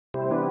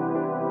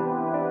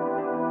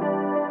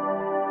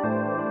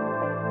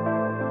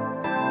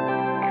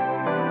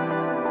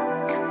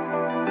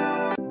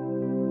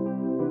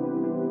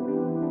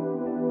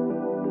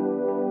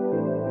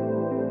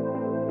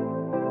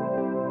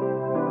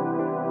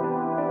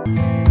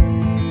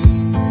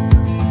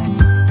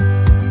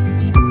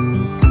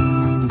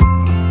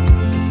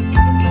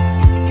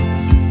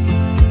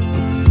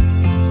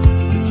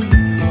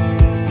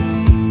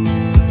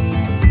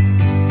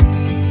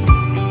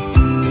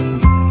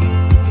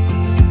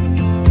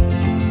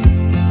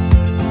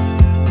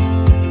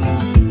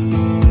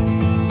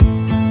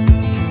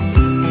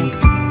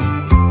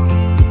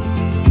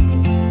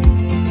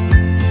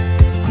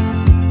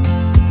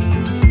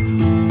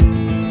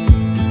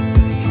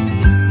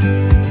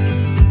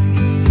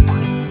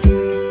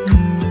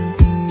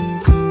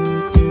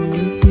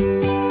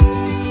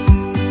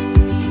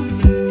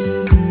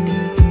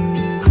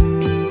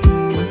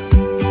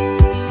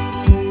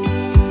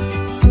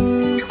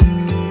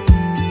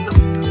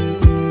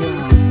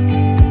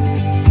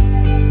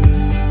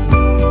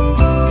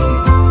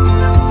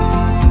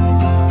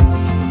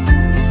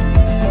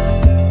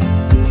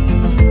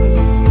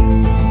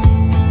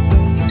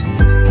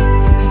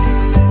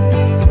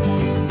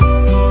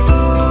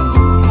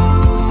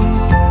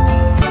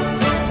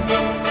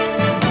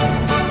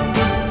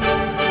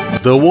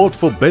The award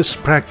for Best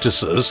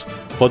Practices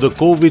for the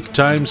COVID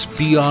Times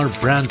PR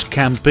Brand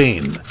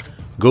Campaign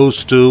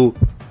goes to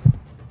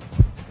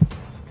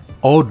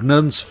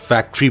Ordnance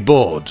Factory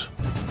Board.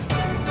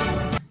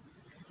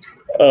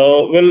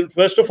 Well,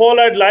 first of all,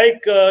 I'd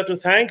like to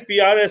thank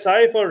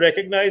PRSI for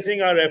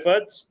recognizing our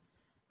efforts.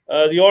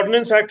 The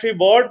Ordnance Factory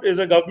Board is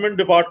a government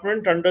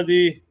department under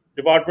the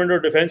Department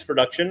of Defense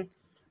Production,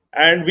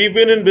 and we've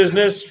been in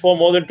business for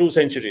more than 2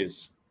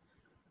 centuries.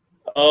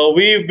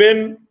 We've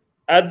been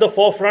at the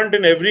forefront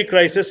in every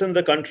crisis in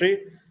the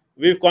country.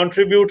 We've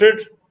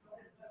contributed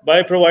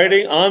by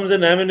providing arms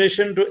and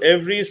ammunition to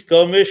every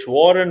skirmish,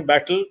 war and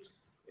battle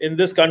in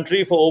this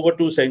country for over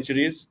 2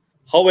 centuries.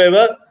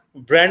 However,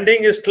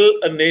 branding is still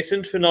a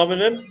nascent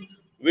phenomenon.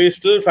 We're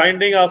still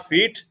finding our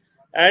feet.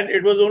 And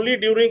it was only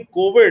during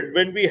COVID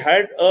when we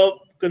had a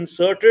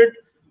concerted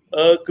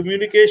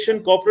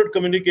corporate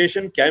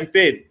communication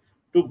campaign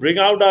to bring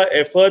out our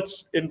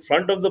efforts in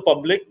front of the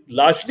public,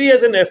 largely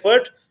as an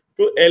effort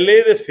to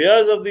allay the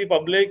fears of the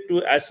public,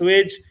 to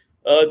assuage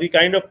the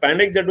kind of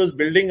panic that was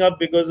building up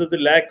because of the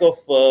lack of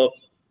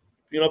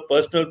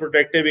personal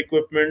protective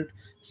equipment.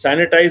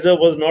 Sanitizer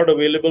was not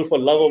available for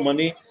love or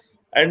money.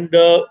 And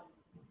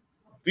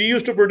we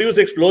used to produce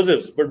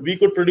explosives, but we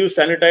could produce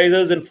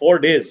sanitizers in 4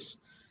 days.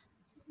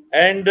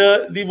 And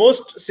the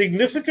most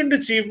significant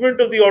achievement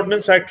of the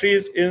ordnance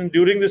factories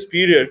during this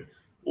period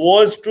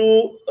was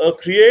to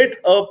create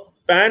a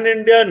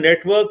pan-India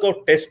network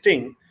of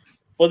testing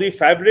for the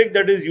fabric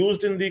that is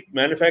used in the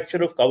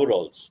manufacture of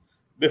coveralls.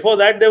 Before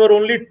that, there were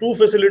only 2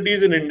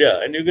 facilities in India,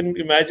 and you can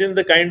imagine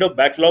the kind of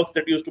backlogs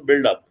that used to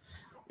build up.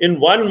 In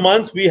 1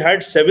 month, we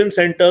had 7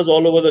 centers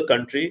all over the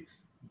country.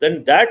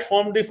 Then that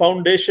formed the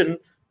foundation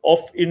of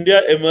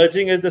India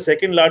emerging as the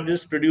second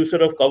largest producer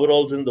of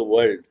coveralls in the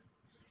world.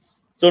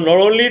 So not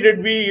only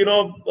did we,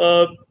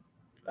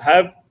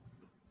 have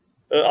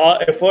our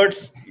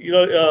efforts,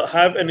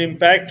 have an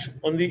impact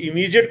on the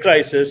immediate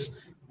crisis,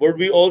 but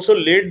we also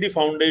laid the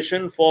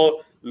foundation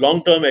for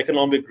long-term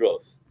economic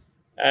growth.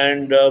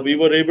 And we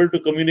were able to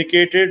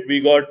communicate it.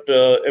 We got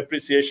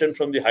appreciation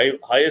from the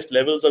highest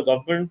levels of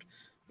government.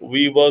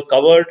 We were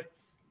covered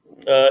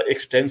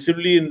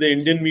extensively in the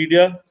Indian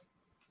media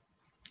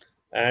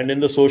and in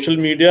the social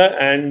media.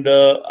 And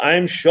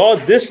I'm sure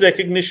this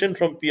recognition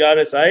from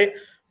PRSI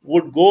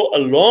would go a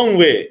long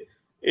way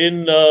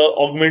in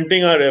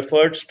augmenting our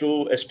efforts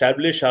to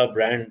establish our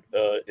brand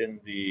in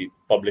the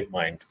public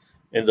mind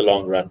in the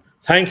long run.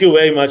 Thank you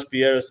very much,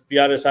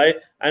 PRSI,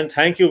 and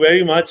thank you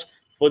very much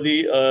for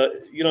the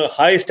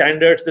high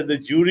standards that the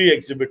jury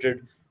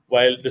exhibited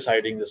while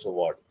deciding this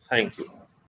award. Thank you.